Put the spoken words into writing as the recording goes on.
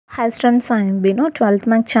Hi students, I am Bino. 12th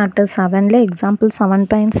Math Chapter 7 example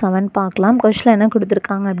 7.7 பார்க்கலாம். Question என்ன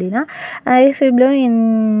கொடுத்துருக்காங்க அப்படின்னா if you blow in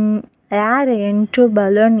air into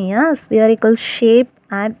balloon a spherical shape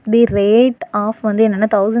at the rate of வந்து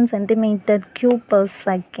என்னென்னா 1000 centimeter cube per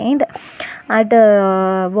second at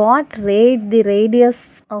what rate the radius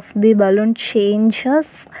of the balloon changes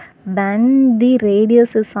when the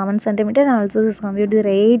radius is 7 centimeter and also is compute the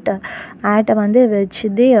rate at வந்து which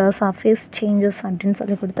the surface changes அப்படின்னு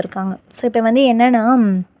சொல்லி கொடுத்துருக்காங்க. So இப்போ வந்து என்னென்னா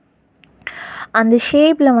அந்த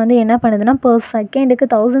ஷேப்பில் வந்து என்ன பண்ணுதுன்னா per செகண்டுக்கு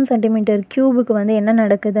 1000 சென்டிமீட்டர் க்யூபுக்கு வந்து என்ன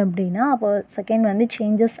நடக்குது அப்படின்னா அப்போ செகண்ட் வந்து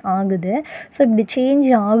சேஞ்சஸ் ஆகுது. ஸோ இப்படி சேஞ்ச்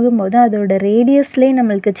ஆகும்போது அதோட ரேடியஸ்லேயே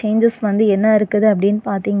நம்மளுக்கு சேஞ்சஸ் வந்து என்ன இருக்குது அப்படின்னு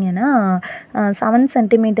பார்த்தீங்கன்னா 7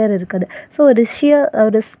 சென்டிமீட்டர் இருக்குது. ஸோ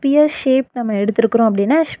ஒரு ஸ்பியர் ஷேப் நம்ம எடுத்துருக்குறோம்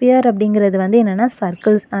அப்படின்னா ஸ்பியர் அப்படிங்கிறது வந்து என்னென்னா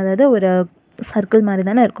சர்க்கிள், அதாவது ஒரு சர்க்கிள் மாதிரி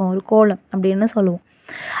தானே இருக்கும், ஒரு கோலம் அப்படின்னு சொல்லுவோம்.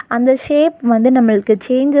 அந்த ஷேப் வந்து நம்மளுக்கு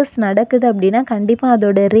சேஞ்சஸ் நடக்குது அப்படின்னா கண்டிப்பாக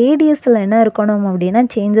அதோட ரேடியஸில் என்ன இருக்கணும் அப்படின்னா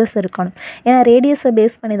சேஞ்சஸ் இருக்கணும். ஏன்னா ரேடியஸை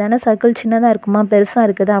பேஸ் பண்ணி தானே சர்க்கிள் சின்னதாக இருக்குமா பெருசாக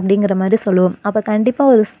இருக்குதா அப்படிங்கிற மாதிரி சொல்லுவோம். அப்போ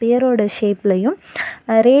கண்டிப்பாக ஒரு ஸ்பியரோட ஷேப்லையும்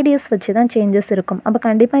ரேடியஸ் வச்சு தான் சேஞ்சஸ் இருக்கும். அப்போ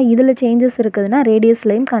கண்டிப்பாக இதில் சேஞ்சஸ் இருக்குதுன்னா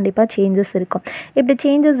ரேடியஸ்லையும் கண்டிப்பாக சேஞ்சஸ் இருக்கும். இப்படி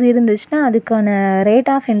சேஞ்சஸ் இருந்துச்சுன்னா அதுக்கான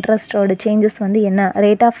ரேட் ஆஃப் இன்ட்ரெஸ்டோட சேஞ்சஸ் வந்து என்ன,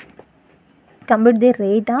 rate of compute the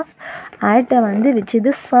rate of at வந்து which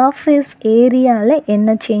இது சர்ஃபேஸ் ஏரியாவில்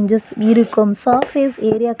என்ன சேஞ்சஸ் இருக்கும், சர்ஃபேஸ்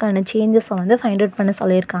ஏரியாக்கான சேஞ்சஸை வந்து ஃபைண்ட் அவுட் பண்ண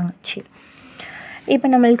சொல்லியிருக்காங்க. சரி, இப்போ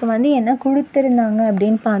நம்மளுக்கு வந்து என்ன கொடுத்துருந்தாங்க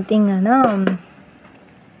அப்படின்னு பார்த்தீங்கன்னா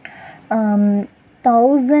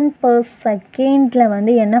 1000 per செகண்டில்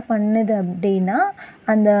வந்து என்ன பண்ணுது அப்படின்னா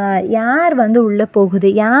அந்த ஏர் வந்து உள்ளே போகுது.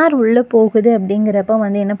 ஏர் உள்ளே போகுது அப்படிங்கிறப்ப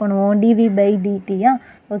வந்து என்ன பண்ணுவோம், dv/dtயா,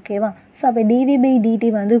 ஓகேவா. ஸோ அப்போ dv/dt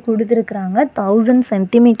வந்து கொடுத்துருக்குறாங்க 1000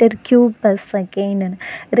 சென்டிமீட்டர் க்யூப் per செகண்டுன்னு.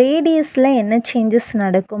 ரேடியஸில் என்ன சேஞ்சஸ்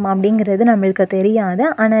நடக்கும் அப்படிங்கிறது நம்மளுக்கு தெரியாது.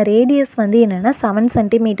 ஆனால் ரேடியஸ் வந்து என்னென்னா 7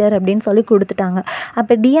 சென்டிமீட்டர் அப்படின்னு சொல்லி கொடுத்துட்டாங்க.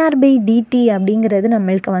 அப்போ dr/dt அப்படிங்கிறது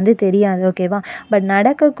நம்மளுக்கு வந்து தெரியாது, ஓகேவா. பட்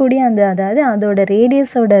நடக்கக்கூடிய அதாவது அதோட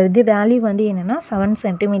ரேடியஸோட வேல்யூ வந்து என்னென்னா 7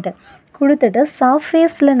 சென்டிமீட்டர் கொடுத்துட்டு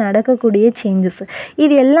சர்ஃபேஸில் நடக்கக்கூடிய சேஞ்சஸ்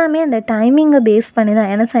இது எல்லாமே அந்த டைமிங்கை பேஸ் பண்ணி தான்.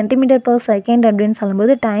 ஏன்னா சென்டிமீட்டர் per செகண்ட் அப்படின்னு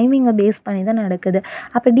சொல்லும்போது டைமிங்கை பேஸ் பண்ணி தான் நடக்குது.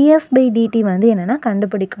 அப்போ ds/dt வந்து என்னென்னா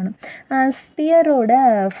கண்டுபிடிக்கணும். ஸ்பியரோட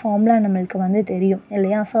ஃபார்முலா நம்மளுக்கு வந்து தெரியும்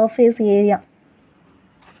இல்லையா, சர்ஃபேஸ் ஏரியா.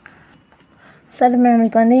 ஸோ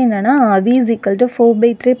நம்மளுக்கு வந்து என்னென்னா v =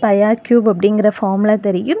 4/3 πr³ அப்படிங்கிற ஃபார்முலா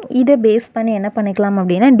தெரியும். இதை பேஸ் பண்ணி என்ன பண்ணிக்கலாம்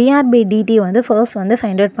அப்படின்னா dr/dt வந்து ஃபர்ஸ்ட் வந்து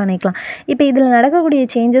ஃபைண்ட் அவுட் பண்ணிக்கலாம். இப்போ இதில் நடக்கக்கூடிய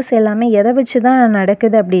சேஞ்சஸ் எல்லாமே எதை வச்சு தான்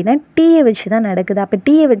நடக்குது அப்படின்னா டீயை வச்சு தான் நடக்குது. அப்போ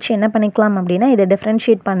டீயை வச்சு என்ன பண்ணிக்கலாம் அப்படின்னா இதை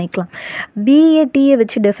டிஃப்ரென்ஷியேட் பண்ணிக்கலாம். விஏ டீயை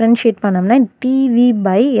வச்சு டிஃப்ரென்ஷியேட் பண்ணோம்னா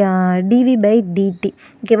dv/dt,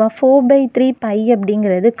 ஓகேவா. 4/3 π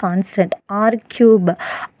அப்படிங்கிறது கான்ஸ்டன்ட்,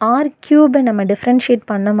 r³ நம்ம டிஃப்ரென்ஷியேட்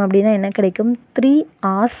பண்ணோம் அப்படின்னா என்ன கிடைக்கும்,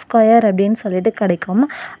 3r² அப்படின்னு சொல்லிட்டு கிடைக்கும்.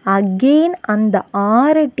 அகெயின் அந்த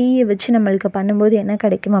டீயை வச்சு நம்மளுக்கு பண்ணும்போது என்ன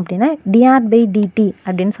கிடைக்கும் அப்படின்னா dr/dt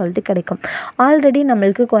அப்படின்னு சொல்லிட்டு கிடைக்கும். ஆல்ரெடி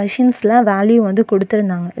நம்மளுக்கு கொஷின்ஸில் வேல்யூ வந்து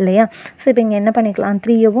கொடுத்துருந்தாங்க இல்லையா. ஸோ இப்போ இங்கே என்ன பண்ணிக்கலாம்,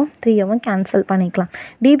 3யும் கேன்சல் பண்ணிக்கலாம்.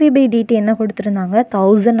 dv/dt என்ன கொடுத்துருந்தாங்க,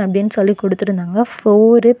 1000 அப்படின்னு சொல்லி கொடுத்துருந்தாங்க.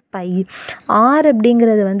 4 π r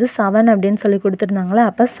அப்படிங்கிறது வந்து 7 அப்படின்னு சொல்லி கொடுத்துருந்தாங்களே,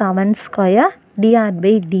 அப்போ 7²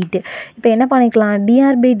 dr/dt. இப்போ என்ன பண்ணிக்கலாம்,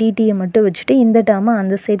 dr/dtயை மட்டும் வச்சுட்டு இந்த டேர்மை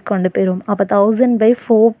அந்த சைட் கொண்டு போயிடுவோம். அப்போ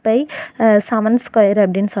 1000/4 π 7²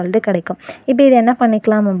 அப்படின்னு சொல்லிட்டு கிடைக்கும். இப்போ இது என்ன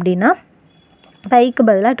பண்ணிக்கலாம் அப்படின்னா பைக்கு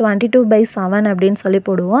பதிலாக 22/7 அப்படின்னு சொல்லி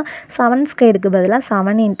போடுவோம். 7² பதிலாக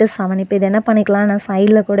 7 × 7. இப்போ இது என்ன பண்ணிக்கலாம், நான்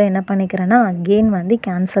சைடில் கூட என்ன பண்ணிக்கிறேன்னா அகெயின் வந்து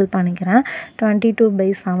கேன்சல் பண்ணிக்கிறேன்.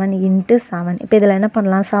 22/7 × 7. இப்போ இதில் என்ன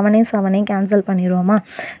பண்ணலாம், 7 கேன்சல் பண்ணிடுவோமா,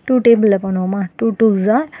 2 டேபிளில் பண்ணுவோமா, 2 2s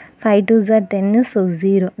are 5 2s are 10, so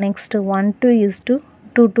 0. Next 1 2 is 2,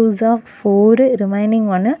 2 2s are 4, remaining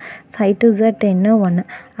 1, 5 2s are 10, 1.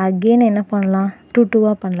 Again என்ன பண்ணலாம், 2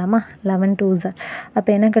 2 பண்ணலாமா, 11 2s are. அப்போ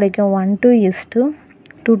என்ன கிடைக்கும், 1 2 is 2,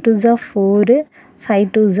 2 2s are 4, 5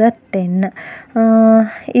 2s are 10.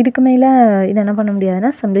 இதுக்கு மேலே இதை என்ன பண்ண முடியாதுன்னா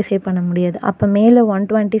சிம்பிளிஃபை பண்ண முடியாது. அப்போ மேலே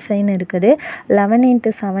 125 இருக்குது. 11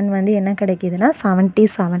 × 7 வந்து என்ன கிடைக்கிதுன்னா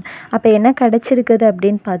 77. அப்போ என்ன கிடச்சிருக்குது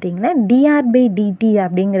அப்படின்னு பார்த்தீங்கன்னா dr/dt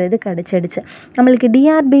அப்படிங்கிறது கிடச்சிடுச்சு. நம்மளுக்கு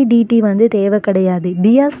dr/dt வந்து தேவை கிடையாது,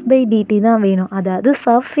 ds/dt தான் வேணும். அதாவது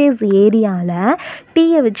சர்ஃபேஸ் ஏரியாவில்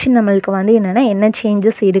டீயை வச்சு நம்மளுக்கு வந்து என்னென்னா என்ன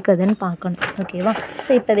சேஞ்சஸ் இருக்குதுன்னு பார்க்கணும், ஓகேவா.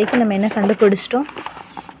 ஸோ இப்போதைக்கு நம்ம என்ன கண்டுபிடிச்சிட்டோம்,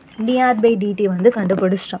 dr/dt வந்து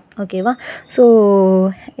கண்டுபிடிச்சிட்டோம். ஓகேவா? ஸோ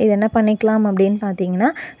இது என்ன பண்ணிக்கலாம் அப்படின்னு பார்த்தீங்கன்னா,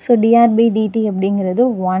 ஸோ dr/dt அப்படிங்கிறது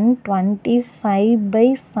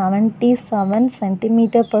 125/77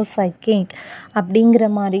 cm/s அப்படிங்கிற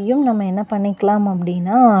மாதிரியும் நம்ம என்ன பண்ணிக்கலாம்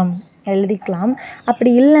அப்படின்னா எழுதிக்கலாம். அப்படி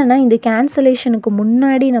இல்லைன்னா இந்த கேன்சலேஷனுக்கு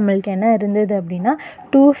முன்னாடி நம்மளுக்கு என்ன இருந்தது அப்படின்னா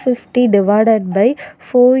 250 divided by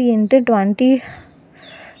 4 into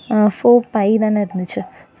 4 pi தானே இருந்துச்சு.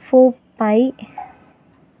 4 pi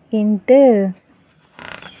into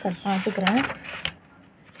சார் பார்த்துக்கிறேன்,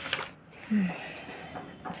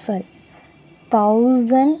 சாரி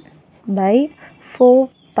 1000/4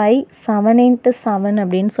 pi 7 into 7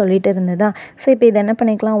 அப்படின்னு சொல்லிட்டு இருந்ததா. ஸோ இப்போ இதை என்ன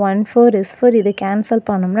பண்ணிக்கலாம், 1 4 is 4, இதை கேன்சல்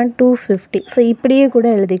பண்ணோம்னா 250. ஸோ இப்படியே கூட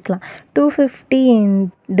எழுதிக்கலாம். 250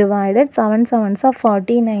 divided 7 7s are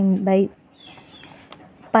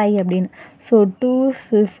 49/pi அப்படின்னு. So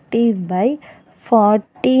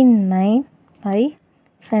 250/49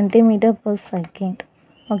 cm/s.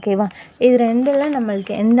 ஓகேவா? இது ரெண்டில்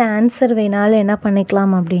நம்மளுக்கு எந்த ஆன்சர் வேணாலும் என்ன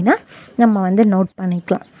பண்ணிக்கலாம் அப்படின்னா நம்ம வந்து நோட்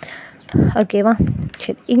பண்ணிக்கலாம். ஓகேவா?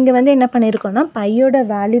 சரி, இங்கே வந்து என்ன பண்ணியிருக்கோம்னா பையோட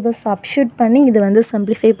வேல்யூவை சப்ஸ்டிட்யூட் பண்ணி இது வந்து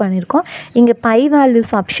சிம்பிளிஃபை பண்ணியிருக்கோம். இங்கே பை வேல்யூ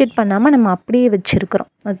சப்ஸ்டிட்யூட் பண்ணாமல் நம்ம அப்படியே வச்சுருக்கிறோம்.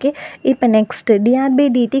 ஓகே, இப்போ நெக்ஸ்ட்டு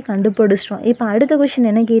dr/dt கண்டுபிடிச்சிட்டோம். இப்போ அடுத்த கொஷின்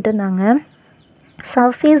என்ன கேட்டிருந்தாங்க,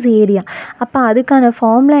 சர்ஃபேஸ் ஏரியா. அப்போ அதுக்கான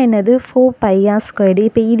ஃபார்முலா என்னது, 4 pi r².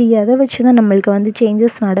 இப்போ இது எதை வச்சு தான் நம்மளுக்கு வந்து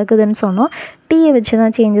சேஞ்சஸ் நடக்குதுன்னு சொன்னோம், டீயை வச்சு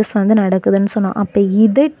தான் சேஞ்சஸ் வந்து நடக்குதுன்னு சொன்னோம். அப்போ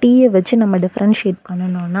இதை டீயை வச்சு நம்ம டிஃப்ரென்ஷியேட்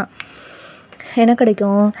பண்ணணும்னா என்ன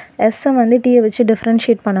கிடைக்கும், எஸ்ஸை வந்து டீயை வச்சு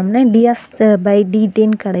டிஃப்ரென்ஷியேட் பண்ணோம்னா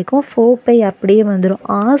ds/dtன்னு கிடைக்கும். 4 pi அப்படியே வந்துடும்.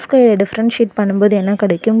 r² டிஃப்ரென்ஷியேட் பண்ணும்போது என்ன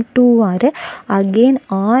கிடைக்கும், 2r. அகெயின்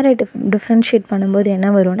ஆரை டிஃப்ரென்ஷியேட் பண்ணும்போது என்ன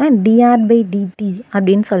வரும்னா dr/dt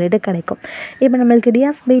அப்படின்னு சொல்லிட்டு கிடைக்கும். இப்போ நம்மளுக்கு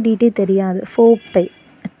ds/dt தெரியாது, 4 pi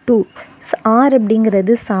 2, r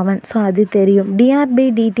அப்படிங்கிறது 7. ஸோ அது தெரியும்.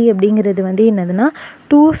 dr/dt அப்படிங்கிறது வந்து என்னதுன்னா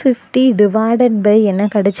 250 divided by என்ன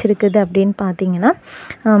கிடச்சிருக்குது அப்படின்னு பார்த்தீங்கன்னா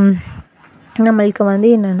நம்மளுக்கு வந்து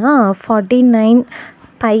என்னென்னா 49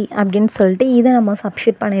 pi அப்படின்னு சொல்லிட்டு இதை நம்ம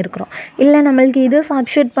சப்ஸ்டிட்யூட் பண்ணியிருக்கிறோம். இல்லை நம்மளுக்கு இதை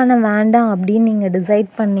சப்ஸ்டிட்யூட் பண்ண வேண்டாம் அப்படின்னு நீங்கள் டிசைட்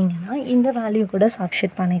பண்ணிங்கன்னா இந்த வேல்யூ கூட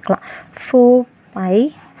சப்ஸ்டிட்யூட் பண்ணிக்கலாம். 4 pi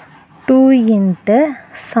 2 into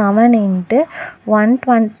 7 into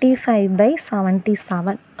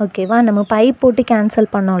 125/77. ஓகேவா? நம்ம பை போட்டு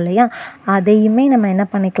கேன்சல் பண்ணோம் இல்லையா, அதையுமே நம்ம என்ன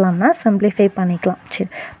பண்ணிக்கலாம்னா சிம்பிளிஃபை பண்ணிக்கலாம்.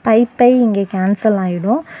 சரி, பை இங்கே கேன்சல்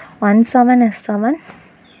ஆகிடும். 1 7 is 7,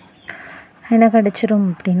 என்ன கிடச்சிரும்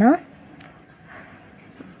அப்படின்னா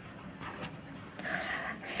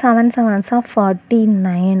 7 7s are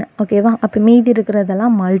 49. ஓகேவா? அப்போ மீதி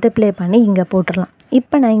இருக்கிறதெல்லாம் மல்டிப்ளை பண்ணி இங்கே போட்டுடலாம்.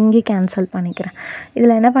 இப்போ நான் இங்கே கேன்சல் பண்ணிக்கிறேன்.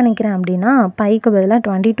 இதில் என்ன பண்ணிக்கிறேன் அப்படின்னா பைக்கு பதிலாக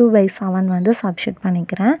 22/7 வந்து சப்ஸ்டிட்யூட்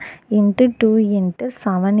பண்ணிக்கிறேன். Into 2 into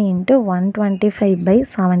 7 into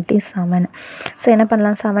 125/77. ஸோ என்ன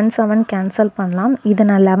பண்ணலாம், 7 7 கேன்சல் பண்ணலாம். இதை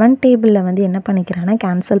நான் 11 டேபிளில் வந்து என்ன பண்ணிக்கிறேன்னா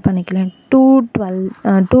கேன்சல் பண்ணிக்கிறேன். 2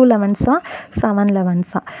 11s 7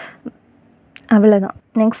 11s. அவ்வளோதான்.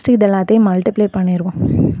 நெக்ஸ்ட் இது எல்லாத்தையும் மல்டிப்ளை பண்ணிடுவோம்.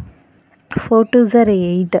 4 2s are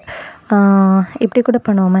 8. இப்படி கூட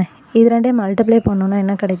பண்ணுவோமே, இது ரெண்டே மல்டிப்ளை பண்ணோன்னா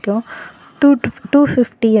என்ன கிடைக்கும்,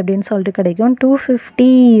 250 அப்படின்னு சொல்லிட்டு கிடைக்கும். 250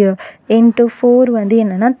 into 4 வந்து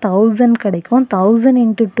என்னென்னா 1000 கிடைக்கும். 1000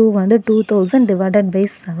 into 2 வந்து 2000 divided by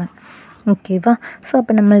 7. ஓகேவா? ஸோ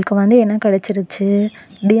அப்போ நம்மளுக்கு வந்து என்ன கிடச்சிருச்சு,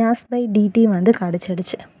 ds/dt வந்து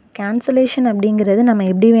கிடச்சிடுச்சு. கேன்சலேஷன் அப்படிங்கிறது நம்ம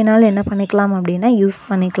எப்படி வேணாலும் என்ன பண்ணிக்கலாம் அப்படின்னா யூஸ்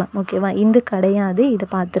பண்ணிக்கலாம். ஓகேவா? இது கிடையாது, இதை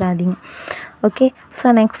பார்த்துடாதீங்க. ஓகே, ஸோ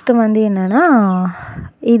நெக்ஸ்ட்டு வந்து என்னென்னா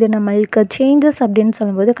இது நம்மளுக்கு சேஞ்சஸ் அப்படின்னு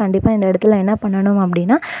சொல்லும்போது கண்டிப்பாக இந்த இடத்துல என்ன பண்ணணும்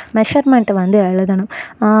அப்படின்னா மெஷர்மெண்ட்டை வந்து எழுதணும்.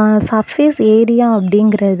 சர்ஃபேஸ் ஏரியா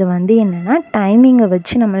அப்படிங்கிறது வந்து என்னென்னா டைமிங்கை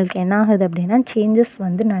வச்சு நம்மளுக்கு என்ன ஆகுது அப்படின்னா சேஞ்சஸ்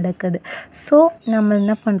வந்து நடக்குது. ஸோ நம்ம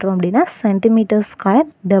என்ன பண்ணுறோம் அப்படின்னா cm²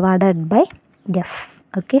 divided by s.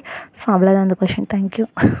 Okay, so அவ்வளோதான் அந்த கொஷின். தேங்க்யூ.